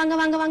கூப்பிட்டாரு, வாங்க வாங்க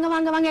வாங்க வாங்க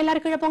வாங்க வாங்க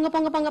எல்லாரும் கீழே பொங்க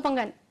பொங்க பொங்க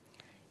பொங்க.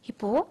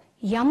 இப்போ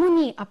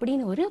யமுனி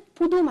அப்படின்னு ஒரு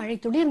புது மழை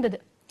துளி இருந்தது.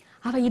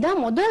 அவ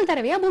இதான் முதல்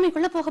தடவையா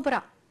பூமிக்குள்ள போக போறா.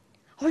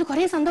 அவளுக்கு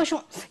ஒரே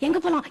சந்தோஷம், எங்க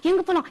போலாம்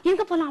எங்க போலாம்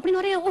எங்க போலாம்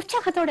அப்படின்னு ஒரே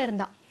உற்சாகத்தோட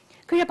இருந்தா.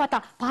 கீழே பார்த்தா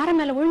பாறை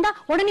மேல விழுந்தா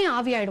உடனே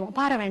ஆவியாயிடுவோம்.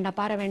 பாறை வேண்டாம்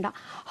பாறை வேண்டாம்,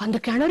 அந்த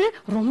கிணறு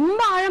ரொம்ப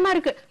ஆழமா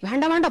இருக்கு,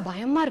 வேண்டாம் வேண்டாம்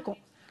பயமா இருக்கும்.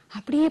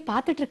 அப்படியே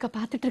பாத்துட்டு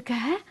இருக்க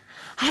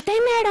அதே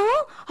மேடம்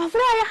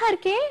அவ்வளவு அழகா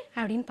இருக்கே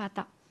அப்படின்னு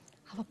பார்த்தா.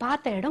 அவ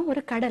பார்த்த இடம்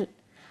ஒரு கடல்.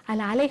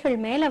 அதுல அலைகள்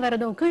மேல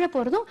வர்றதும் கீழே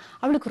போறதும்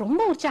அவளுக்கு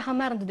ரொம்ப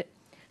உற்சாகமா இருந்தது.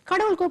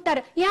 கடவுள்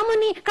கூப்பிட்டாரு,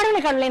 யமுனி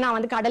கடவுளை நான்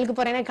வந்து கடலுக்கு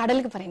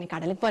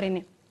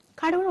போறேனே.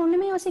 கடவுள்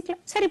ஒண்ணுமே யோசிக்கல,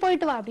 சரி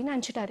போயிட்டு வா அப்படின்னு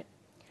அனுப்பிச்சிட்டாரு.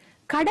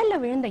 கடல்ல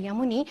விழுந்த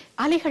யமுனி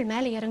அலைகள்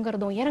மேல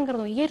இறங்குறதும்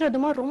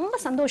ஏறுறதுமா ரொம்ப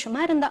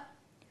சந்தோஷமா இருந்தா.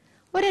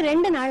 ஒரு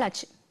 2 நாள்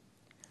ஆச்சு.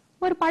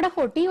 ஒரு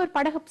படகோட்டி ஒரு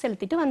படகு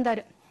செலுத்திட்டு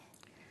வந்தாரு.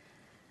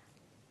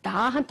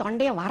 தாகம்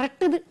தொண்டைய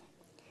வரட்டுது,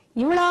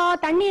 இவ்வளோ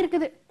தண்ணி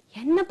இருக்குது,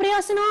 என்ன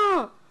பிரயோசனம்,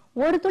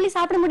 ஒரு துளி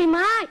சாப்பிட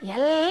முடியுமா,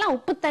 எல்லாம்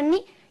உப்பு தண்ணி,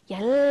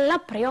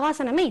 எல்லாம்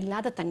பிரயோசனமே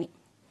இல்லாத தண்ணி.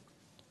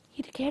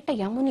 இது கேட்ட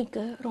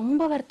யமுனிக்கு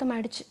ரொம்ப வருத்தம்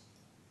ஆயிடுச்சு.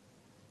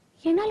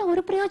 என்னால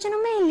ஒரு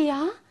பிரயோஜனமே இல்லையா,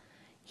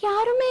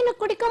 யாருமே என்ன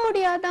குடிக்க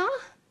முடியாதா,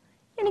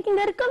 எனக்கு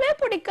இங்க இருக்கவே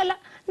பிடிக்கல,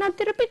 நான்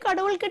திருப்பி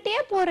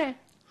கடவுள்கிட்டயே போறேன்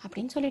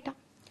அப்படின்னு சொல்லிட்டான்.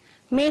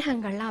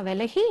 மேகங்கள்லாம்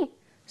விலகி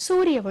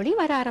சூரிய ஒளி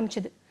வர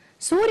ஆரம்பிச்சது.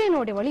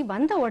 சூரியனோட ஒளி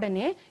வந்த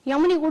உடனே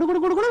யமுனி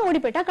குடுகுடு ஓடி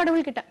போயிட்டா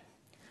கடவுள் கிட்ட.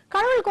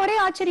 கடவுளுக்கு ஒரே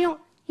ஆச்சரியம்,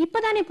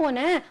 இப்பதானே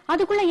போனேன்,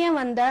 அதுக்குள்ள ஏன்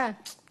வந்த,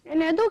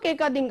 என்ன எதுவும்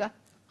கேட்காதீங்க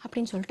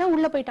அப்படின்னு சொல்லிட்டு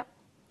உள்ள போயிட்டான்.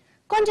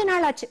 கொஞ்ச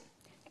நாள் ஆச்சு.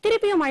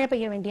 திருப்பியும் மழை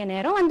பெய்ய வேண்டிய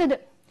நேரம் வந்தது.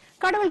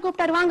 கடவுள்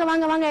கூப்பிட்டாரு, வாங்க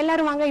வாங்க வாங்க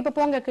எல்லாரும் வாங்க, இப்ப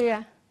போங்க கீழே.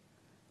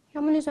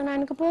 யமுனி சொன்னா,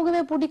 எனக்கு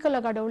போகவே பிடிக்கல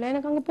கடவுள்,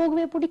 எனக்கு அங்க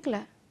போகவே பிடிக்கல.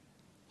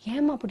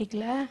 ஏமா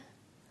பிடிக்கல,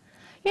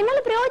 என்னால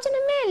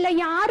பிரயோஜனமே இல்ல,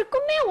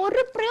 யாருக்குமே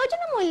ஒரு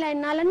பிரயோஜனமும் இல்ல,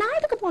 என்னால நான்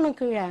எதுக்கு போகணும்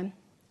கீழே.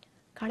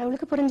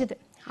 கடவுளுக்கு புரிஞ்சுது.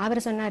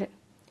 அவர் சொன்னாரு,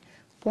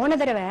 போன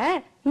தடவை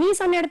நீ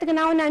சொன்ன இடத்துக்கு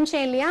நான் ஒன்னு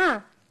அனுப்பிச்சேன் இல்லையா,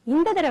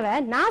 இந்த தடவை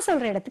நான்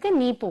சொல்ற இடத்துக்கு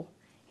நீ போ,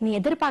 நீ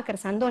எதிர்பார்க்கிற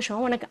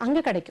சந்தோஷம் உனக்கு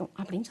அங்க கிடைக்கும்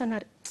அப்படின்னு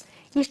சொன்னாரு.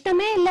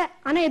 இஷ்டமே இல்ல,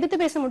 ஆனா எதிர்த்து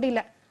பேச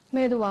முடியல.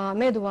 மெதுவா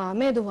மெதுவா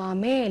மெதுவா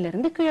மேல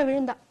இருந்து கீழே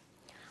விழுந்தா.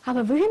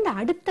 அவ விழுந்த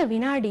அடுத்த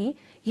வினாடி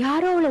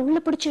யாரோ அவளை உள்ள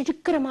பிடிச்சு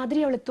இழுக்கிற மாதிரி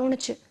அவளுக்கு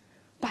தோணுச்சு.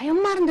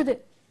 பயமா இருந்தது.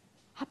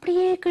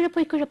 அப்படியே கீழே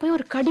போய்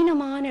ஒரு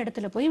கடினமான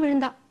இடத்துல போய்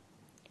விழுந்தா.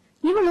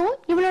 இவளும்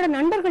இவளோட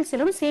நண்பர்கள்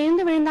சிலரும்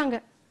சேர்ந்து விழுந்தாங்க.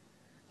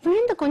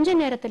 விழுந்த கொஞ்ச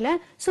நேரத்துல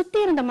சுத்தி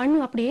இருந்த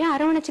மண்ணு அப்படியே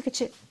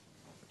அரவணைச்சுக்குச்சு.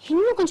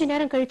 இன்னும் கொஞ்ச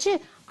நேரம் கழிச்சு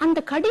அந்த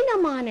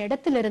கடினமான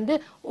இடத்துல இருந்து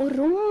ஒரு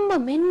ரொம்ப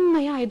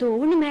மென்மையா ஏதோ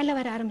ஒண்ணு மேல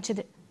வர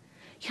ஆரம்பிச்சது.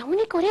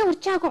 யமுனிக்கு ஒரே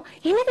உற்சாகம்,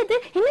 என்னது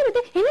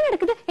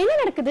என்ன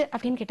நடக்குது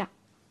அப்படின்னு கேட்டா.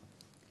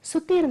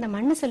 சுத்தி இருந்த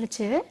மண்ணு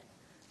சொல்லுச்சு,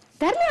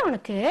 தெரியல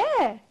உனக்கு,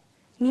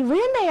 நீ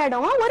விழுந்த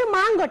இடம் ஒரு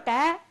மாங்கொட்டை,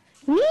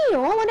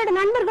 நீயும் உன்னோட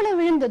நண்பர்களும்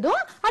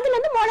விழுந்ததும் அதுல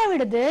இருந்து முளை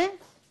விடுது.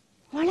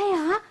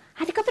 முளையா,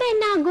 அதுக்கப்புறம்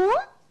என்ன ஆகும்,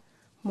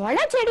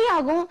 முளை செடி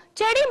ஆகும்,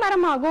 செடி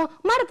மரமாகும்,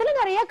 மரத்துல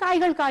நிறைய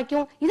காய்கள்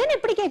காய்க்கும், இதன்னு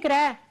எப்படி கேக்குற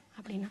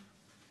அப்படின்னா.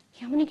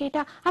 யமுனி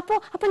கேட்டா,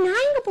 அப்போ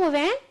நான் எங்க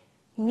போவேன்,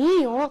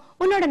 நீயும்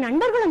உன்னோட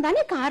நண்பர்களும்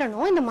தானே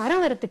காரணம் இந்த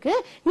மரம் வரத்துக்கு,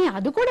 நீ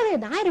அது கூடவே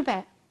தான் இருப்ப.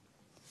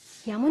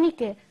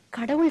 யமுனிக்கு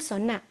கடவுள்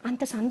சொன்ன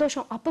அந்த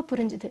சந்தோஷம் அப்ப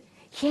புரிஞ்சுது.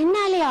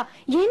 என்னாலயா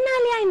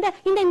இந்த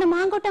இந்த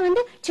மாங்கொட்டை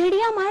வந்து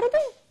செடியா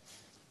மாறுது,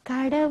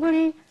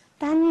 கடவுள்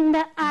தந்த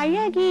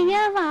அழகிய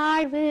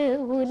வாழ்வு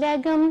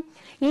உலகம்,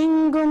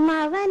 எங்கும்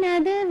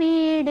அவனது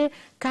வீடு,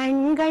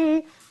 கண்கள்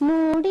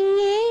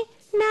மூடியே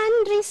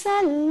நன்றி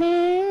சொல்லு.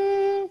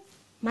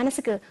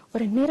 மனசுக்கு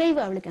ஒரு நிறைவு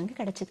அவளுக்கு அங்க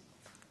கிடைச்சது.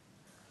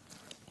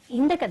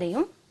 இந்த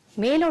கதையும்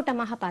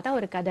மேலோட்டமாக பார்த்தா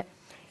ஒரு கதை.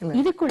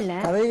 இதுக்குள்ள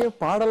கதையை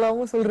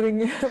பாடலாமும்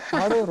சொல்றீங்க,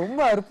 பாடம் ரொம்ப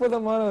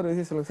அற்புதமான ஒரு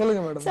விஷயம்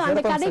சொல்லுங்க மேடம்.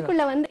 அந்த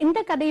கதைக்குள்ள வந்து இந்த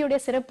கதையுடைய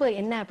சிறப்பு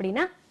என்ன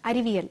அப்படின்னா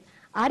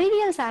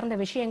அறிவியல் சார்ந்த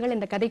விஷயங்கள்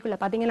இந்த கதைக்குள்ள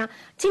பாத்தீங்கன்னா,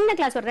 சின்ன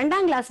கிளாஸ் ஒரு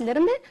 2ஆம் கிளாஸ்ல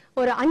இருந்து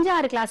ஒரு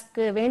 5-6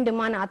 கிளாஸ்க்கு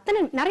வேண்டுமான அத்தனை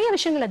நிறைய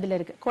விஷயங்கள் அதுல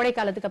இருக்கு. கோடை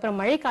காலத்துக்கு அப்புறம்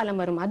மழைக்காலம்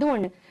வரும், அது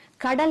ஒண்ணு.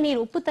 கடல்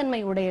நீர்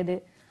உப்புத்தன்மை உடையது.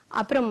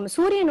 அப்புறம்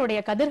சூரியனுடைய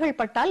கதிர்கள்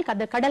பட்டால்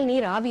கடல்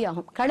நீர்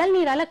ஆவியாகும்.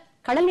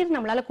 கடல் நீர்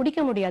நம்மளால குடிக்க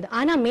முடியாது.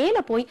 ஆனா மேல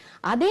போய்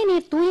அதே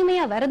நீர்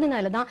தூய்மையா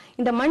வர்றதுனாலதான்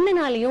இந்த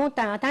மண்ணுனாலையும்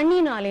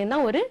தண்ணினாலையும்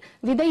தான் ஒரு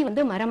விதை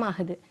வந்து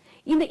மரமாகுது.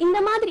 இந்த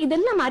மாதிரி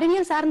இதெல்லாம்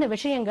அறிவியல் சார்ந்த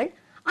விஷயங்கள்.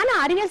 ஆனா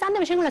அறிவியல்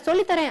சார்ந்த விஷயங்களை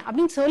சொல்லித்தரேன்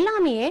அப்படின்னு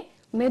சொல்லாமையே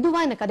மெதுவா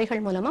இந்த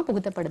கதைகள் மூலமா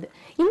புகுத்தப்படுது.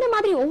 இந்த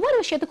மாதிரி ஒவ்வொரு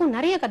விஷயத்துக்கும்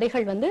நிறைய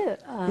கதைகள் வந்து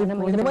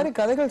நம்ம இந்த மாதிரி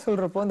கதைகள்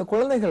சொல்றப்போ அந்த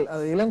குழந்தைகள்,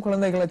 இளம்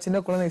குழந்தைகள்,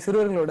 சின்ன குழந்தை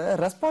சிறுவர்களோட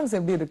ரெஸ்பான்ஸ்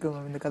எப்படி இருக்கு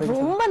இந்த கதை?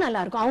 ரொம்ப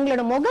நல்லா இருக்கும்.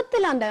 அவங்களோட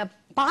முகத்துல அந்த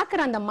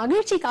பாக்குற அந்த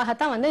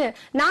மகிழ்ச்சிக்காகத்தான் வந்து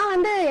நான்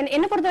வந்து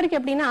என்ன பொறுத்த வரைக்கும்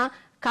எப்படின்னா,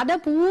 கதை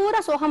பூரா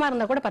சோகமா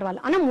இருந்தா கூட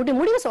பரவாயில்ல, ஆனா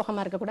முடிவு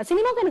சோகமா இருக்க கூடாது.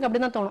 சினிமாவுக்கு எனக்கு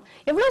அப்படிதான் தோணும்.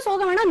 எவ்வளவு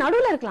சோகம் வேணா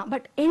நடுவுல இருக்கலாம்,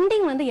 பட்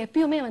எண்டிங் வந்து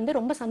எப்பயுமே வந்து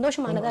ரொம்ப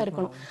சந்தோஷமானதா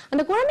இருக்கணும்.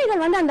 அந்த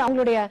குழந்தைகள் வந்து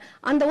அவங்களுடைய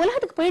அந்த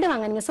உலகத்துக்கு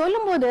போயிடுவாங்க. நீங்க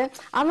சொல்லும் போது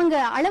அவங்க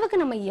அளவுக்கு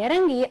நம்ம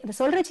இறங்கி அதை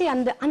சொல்றச்சே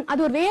அது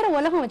ஒரு வேற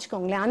உலகம்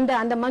வச்சுக்கோங்களேன்.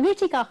 அந்த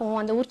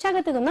மகிழ்ச்சிக்காகவும் அந்த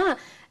உற்சாகத்துக்கும் தான்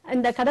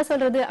இந்த கதை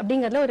சொல்றது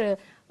அப்படிங்கறதுல ஒரு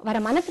வர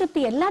மன திருப்தி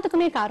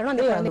எல்லாத்துக்குமே காரணம்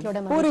அந்த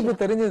குழந்தைகளோட பூரிப்பு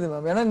தெரிஞ்சது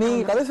மேம். ஏன்னா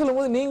நீங்க கதை சொல்லும்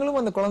போது நீங்களும்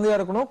அந்த குழந்தையா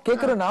இருக்கணும்,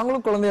 கேட்கிற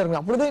நாங்களும் குழந்தையா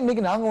இருக்கணும். அப்படிதான்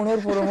இன்னைக்கு நாங்க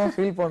உணர்வுபூர்வமா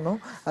ஃபீல் பண்ணோம்.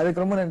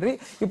 அதுக்கு ரொம்ப நன்றி.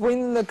 இப்போ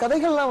இந்த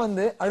கதைகள்லாம்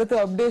வந்து அடுத்த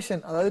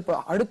அப்டேஷன், அதாவது இப்போ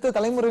அடுத்த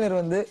தலைமுறையினர்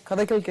வந்து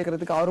கதைகள்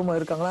கேட்கறதுக்கு ஆர்வமா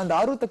இருக்காங்களா? அந்த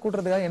ஆர்வத்தை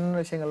கூட்டுறதுக்காக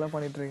என்னென்ன விஷயங்கள்லாம்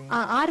பண்ணிட்டு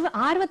இருக்கீங்க?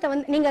 ஆர்வத்தை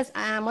வந்து நீங்க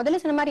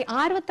முதல்ல சொன்ன மாதிரி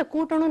ஆர்வத்தை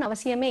கூட்டணும்னு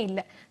அவசியமே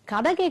இல்லை.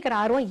 கதை கேட்கிற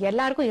ஆர்வம்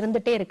எல்லாருக்கும்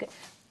இருந்துட்டே இருக்கு.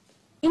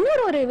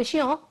 இன்னொரு ஒரு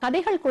விஷயம்,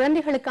 கதைகள்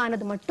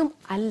குழந்தைகளுக்கானது மட்டும்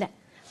அல்ல,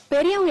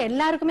 பெரியவங்க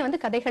எல்லாருக்குமே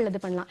வந்து கதைகள் இது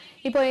பண்ணலாம்.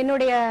 இப்போ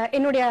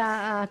என்னுடைய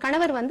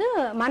கணவர் வந்து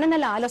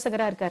மனநல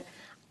ஆலோசகரா இருக்கார்.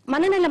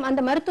 மனநலம்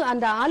அந்த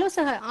அந்த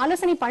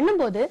ஆலோசனை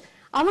பண்ணும்போது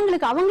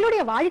அவங்களுக்கு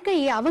அவங்களுடைய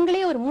வாழ்க்கையை அவங்களே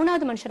ஒரு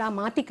 3வது மனுஷரா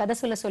மாத்தி கதை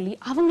சொல்லி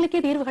அவங்களுக்கே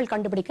தீர்வுகள்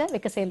கண்டுபிடிக்க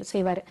வைக்க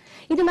செய்வாரு.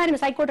 இது மாதிரி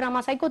சைக்கோ டிராமா,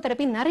 சைக்கோ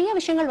தெரப்பி நிறைய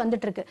விஷயங்கள்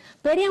வந்துட்டு இருக்கு.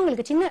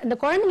 பெரியவங்களுக்கு சின்ன இந்த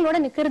குழந்தைங்களோட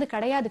நிக்கிறது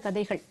கிடையாது.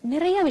 கதைகள்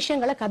நிறைய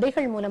விஷயங்களை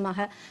கதைகள்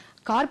மூலமாக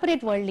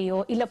கார்பரேட் வேர்ல்ட்லயோ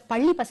இல்ல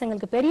பள்ளி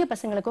பசங்களுக்கு பெரிய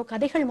பசங்களுக்கோ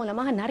கதைகள்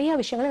மூலமாக நிறைய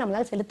விஷயங்களை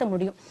நம்மளால செலுத்த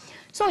முடியும்.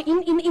 சோ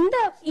இந்த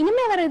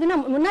இனிமே வர இதுன்னா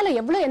முன்னால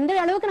எந்த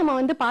அளவுக்கு நம்ம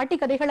வந்து பாட்டி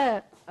கதைகளை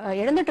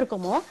இழந்துட்டு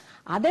இருக்கோமோ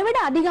அதை விட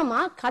அதிகமா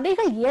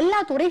கதைகள் எல்லா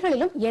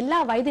துறைகளிலும் எல்லா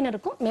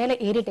வயதினருக்கும் மேல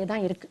ஏறிட்டே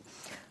தான் இருக்கு.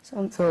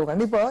 சோ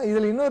கண்டிப்பா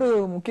இதுல இன்னொரு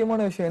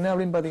முக்கியமான விஷயம் என்ன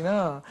அப்படின்னு பாத்தீங்கன்னா,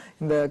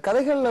 இந்த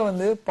கதைகள்ல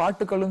வந்து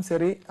பாட்டுகளும்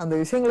சரி அந்த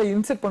விஷயங்களை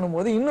இன்செர்ட்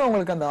பண்ணும்போது இன்னும்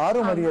அவங்களுக்கு அந்த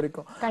ஆர்வம் அதிகம்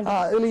இருக்கும்.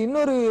 இதுல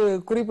இன்னொரு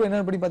குறிப்பு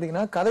என்ன அப்படி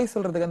பாத்தீங்கன்னா, கதை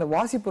சொல்றதுக்கு அந்த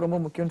வாசிப்பு ரொம்ப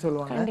முக்கியம்னு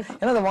சொல்லுவாங்க.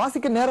 ஏன்னா அந்த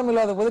வாசிக்க நேரம்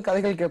இல்லாத போது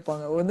கதைகள்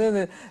கேட்பாங்க.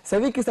 வந்து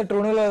செவிக்கு சற்று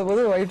உணவு இல்லாத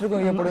போது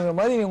வயிற்றுக்கும் ஏற்படுங்கிற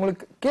மாதிரி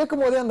உங்களுக்கு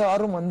கேட்கும் போதே அந்த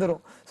ஆர்வம்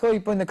வந்துடும். சோ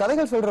இப்போ இந்த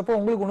கதைகள் சொல்றப்போ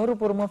உங்களுக்கு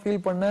உணர்வுபூர்வமா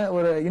ஃபீல் பண்ண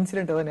ஒரு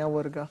இன்சிடென்ட் ஏதாவது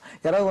ஞாபகம் இருக்கா?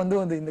 யாராவது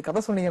வந்து இந்த கதை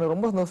சொன்னீங்க எனக்கு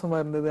ரொம்ப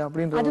சந்தோஷமா இருந்தது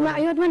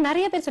அப்படின்றது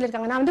நிறைய பேர்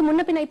சொல்லிருக்காங்க. நான் வந்து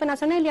முன்ன பின்ன இப்ப நான்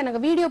சொன்னேன் இல்லையா, எனக்கு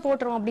வீடியோ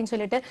போட்டுறோம் அப்படின்னு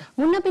சொல்லிட்டு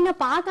முன்ன பின்ன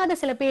பார்க்காத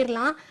சில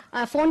பேர்லாம்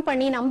போன்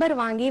பண்ணி நம்பர்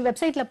வாங்கி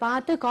வெப்சைட்ல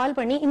பார்த்து கால்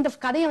பண்ணி இந்த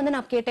கதையை வந்து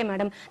நான் கேட்டேன்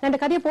மேடம், நான் இந்த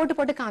கதையை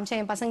போட்டு காமிச்சேன்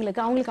என்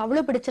பசங்களுக்கு, அவங்களுக்கு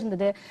அவ்வளவு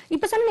பிடிச்சிருந்தது.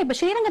 இப்ப சொன்னேன் இப்ப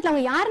ஸ்ரீரங்கத்துல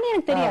அவங்க யாருன்னு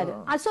எனக்கு தெரியாது.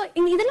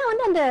 இதெல்லாம்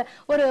வந்து அந்த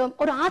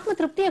ஒரு ஆத்ம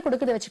திருப்தியை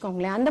கொடுக்குது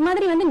வச்சுக்கோங்களேன். அந்த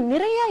மாதிரி வந்து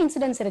நிறைய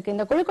இன்சிடென்ட்ஸ் இருக்கு.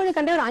 இந்த குழு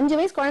கண்ட ஒரு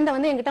 5 வயசு குழந்தை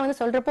வந்து என்கிட்ட வந்து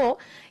சொல்றப்போ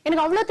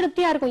எனக்கு அவ்வளவு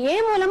திருப்தியா இருக்கும்.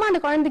 ஏன் மூலமா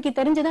அந்த குழந்தைக்கு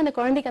தெரிஞ்சது, அந்த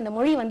குழந்தைக்கு அந்த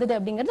மொழி வந்தது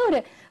அப்படிங்கிறது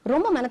ஒரு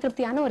ரொம்ப மன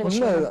திருப்தியான ஒரு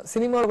விஷயம்.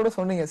 சினிமால கூட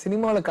சொன்னீங்க,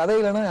 சினிமால கதை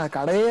இல்லைன்னா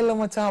கதையே இல்ல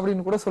மச்சான்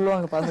அப்படின்னு கூட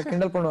சொல்லுவாங்க,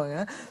 கிண்டல்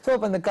பண்ணுவாங்க. சோ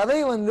அப்ப அந்த கதை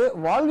வந்து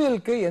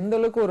வாழ்வியலுக்கு எந்த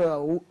அளவுக்கு ஒரு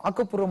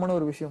ஆக்கப்பூர்வமான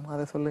ஒரு விஷயம்,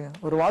 அதை சொல்லுங்க.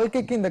 ஒரு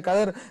வாழ்க்கைக்கு இந்த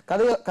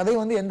கதை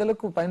வந்து எந்த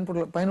அளவுக்கு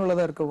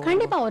பயனுள்ளதா இருக்கும்?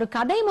 கண்டிப்பா ஒரு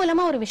கதை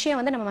மூலமா ஒரு விஷயம்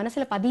வந்து நம்ம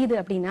மனசுல பதியுது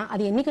அப்படின்னா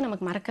அது என்னைக்கும்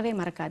நமக்கு மறக்கவே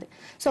மறக்காது.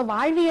 சோ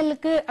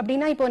வாழ்வியலுக்கு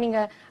அப்படின்னா இப்போ நீங்க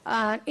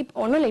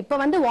ஒண்ணும் இல்ல, இப்ப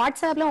வந்து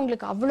வாட்ஸ்அப்ல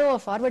உங்களுக்கு அவ்வளவு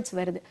ஃபார்வர்ட்ஸ்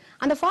வருது.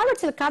 அந்த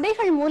ஃபார்வர்ட்ஸ்ல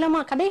கதைகள்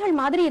மூலமா கதைகள்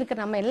மாதிரி இருக்கிற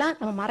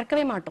நம்ம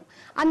மறக்கவே மாட்டோம்.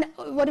 அந்த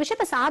ஒரு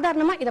விஷயத்த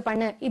சாதாரணமா இதை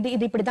பண்ணு,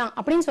 இது இப்படிதான்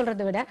அப்படின்னு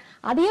சொல்றதை விட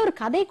அதே ஒரு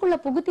கதைக்குள்ள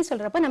புகுத்தி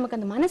சொல்றப்ப நமக்கு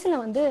அந்த மனசுல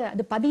வந்து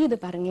அது பதியுது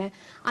பாருங்களேன்.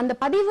 அந்த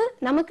பதிவு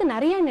நமக்கு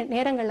நிறைய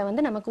நேரங்கள்ல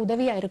வந்து நமக்கு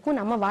உதவியா இருக்கும்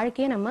நம்ம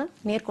வாழ்க்கையை நம்ம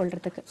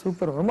மேற்கொள்றதுக்கு.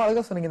 சூப்பர், ரொம்ப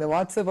அழகா சொன்னீங்க. இந்த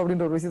வாட்ஸ்அப்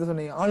அப்படின்ற ஒரு விஷயத்த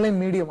சொன்னீங்க. ஆன்லைன்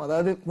மீடியம்,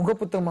 அதாவது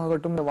முகப்புத்தகம்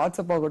ஆகட்டும், இந்த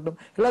வாட்ஸ்அப் ஆகட்டும்,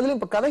 எல்லாத்துலயும்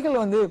இப்ப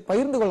கதைகள் வந்து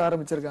பகிர்ந்து கொள்ள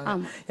ஆரம்பிச்சிருக்காங்க.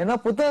 ஏன்னா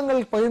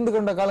புத்தகங்கள் பகிர்ந்து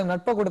கொண்ட காலம்,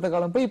 நட்பா கொடுத்த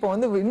காலம் போய் இப்ப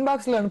வந்து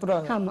இன்பாக்ஸ்ல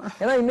அனுப்புறாங்க.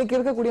 ஏன்னா இன்னைக்கு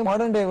இருக்கக்கூடிய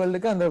மாடர்ன் டே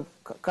வேர்ல்டுக்கு அந்த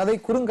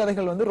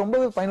குறுங்கதைகள் வந்து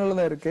ரொம்பவே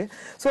பயனுள்ளதா இருக்கு.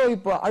 சோ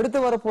இப்போ அடுத்து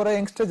வரப்போற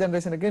யங்ஸ்டர்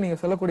ஜெனரேஷனுக்கு நீங்க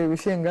சொல்லக்கூடிய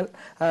விஷயங்கள்,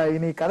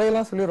 இன்னைக்கு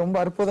கதையெல்லாம் சொல்லி ரொம்ப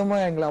அற்புதமா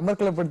எங்களை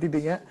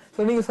அமர்க்கலப்படுத்திட்டீங்க.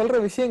 சோ நீங்க சொல்ற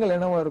விஷயங்கள்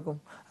என்னவா இருக்கும்?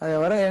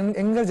 வர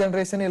எங்க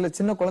ஜெனரேஷன் இல்ல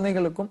சின்ன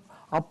குழந்தைகளுக்கும்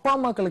அப்பா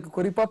அம்மாக்களுக்கு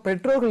குறிப்பா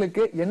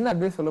பெற்றோர்களுக்கு என்ன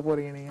அட்வைஸ் சொல்ல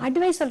போறீங்க? நீங்க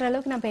அட்வைஸ் சொல்ற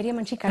அளவுக்கு நான் பெரிய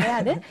மனுஷி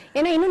கிடையாது.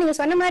 ஏன்னா இன்னும் நீங்க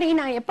சொன்ன மாதிரி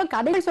நான் எப்ப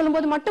கதைகள் சொல்லும்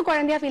போது மட்டும்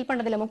குழந்தையா ஃபீல்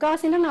பண்றது இல்ல,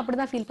 முக்காவாசி நான்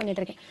அப்படிதான் ஃபீல்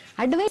பண்ணிட்டு இருக்கேன்.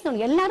 அட்வைஸ்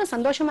எல்லாரும்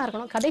சந்தோஷமா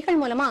இருக்கணும், கதைகள்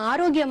மூலமா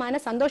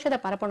ஆரோக்கியமான சந்தோஷத்தை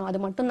பரப்பணும்.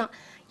 அது மட்டும் தான்.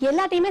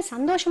 எல்லாத்தையுமே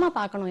சந்தோஷமா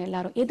பார்க்கணும்.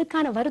 எல்லாரும்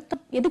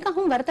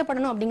எதுக்காகவும்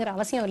வருத்தப்படணும் அப்படிங்கிற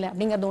அவசியம் இல்லை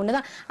அப்படிங்கறது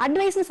ஒண்ணுதான்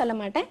அட்வைஸ்னு சொல்ல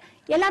மாட்டேன்.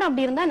 எல்லாரும்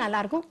அப்படி இருந்தா நல்லா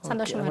இருக்கும்,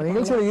 சந்தோஷமா இருக்கும்.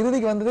 நிகழ்ச்சியோட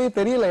இறுதிக்கு வந்ததே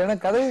தெரியல, ஏன்னா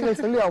கதைகள்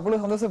சொல்லி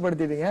அவ்வளவு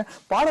சந்தோஷப்படுத்திட்டீங்க.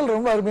 பாடல்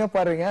ரொம்ப அருமையா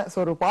பாடுறீங்க. சோ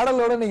ஒரு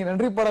பாடலோட நீங்க நன்றி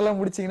பாடலாம்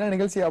முடிச்சீங்கன்னா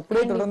நிகழ்ச்சி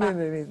அப்படியே தொடர்ந்து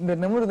இந்த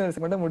நிமிட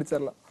மட்டும்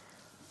முடிச்சிடலாம்.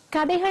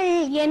 கதைகள்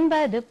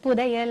என்பது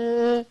புதையல்,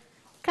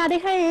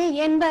 கதைகள்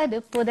என்பது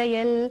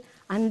புதையல்,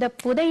 அந்த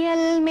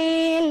புதையல்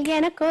மேல்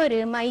எனக்கு ஒரு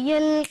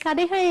மையல்.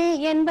 கதைகள்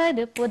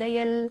என்பது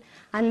புதையல்,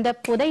 அந்த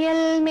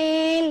புதையல்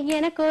மேல்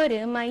எனக்கு ஒரு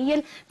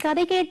மையல்.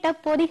 கதை கேட்ட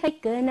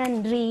பொதிகைக்கு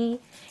நன்றி,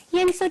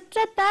 என்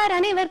சுற்றத்தார்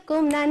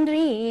அனைவருக்கும்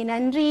நன்றி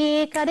நன்றி.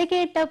 கதை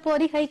கேட்ட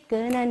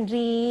பொதிகைக்கு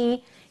நன்றி,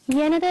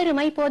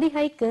 எனதருமை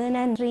பொதிகைக்கு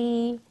நன்றி.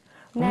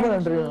 ரொம்ப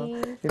நன்றி.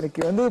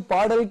 இன்னைக்கு வந்து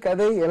பாடல்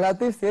கதை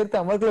எல்லாத்தையும் சேர்த்து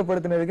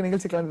அமர்க்கலப்படுத்தினதுக்கு,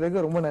 நிகழ்ச்சி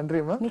கலந்ததுக்கு ரொம்ப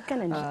நன்றிமா.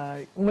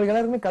 உங்களுக்கு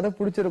எல்லாருமே கதை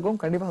பிடிச்சிருக்கும்,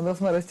 கண்டிப்பா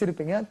சந்தோஷமா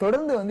ரசிச்சிருப்பீங்க.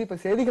 தொடர்ந்து வந்து இப்ப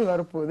செய்திகள்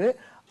வரப்போகுது,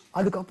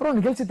 அதுக்கப்புறம்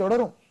நிகழ்ச்சி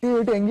தொடரும். டிவி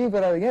விட்டு எங்கேயும்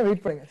பெறாதீங்க,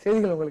 வெயிட் பண்ணுங்க,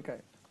 செய்திகள் உங்களுக்காக.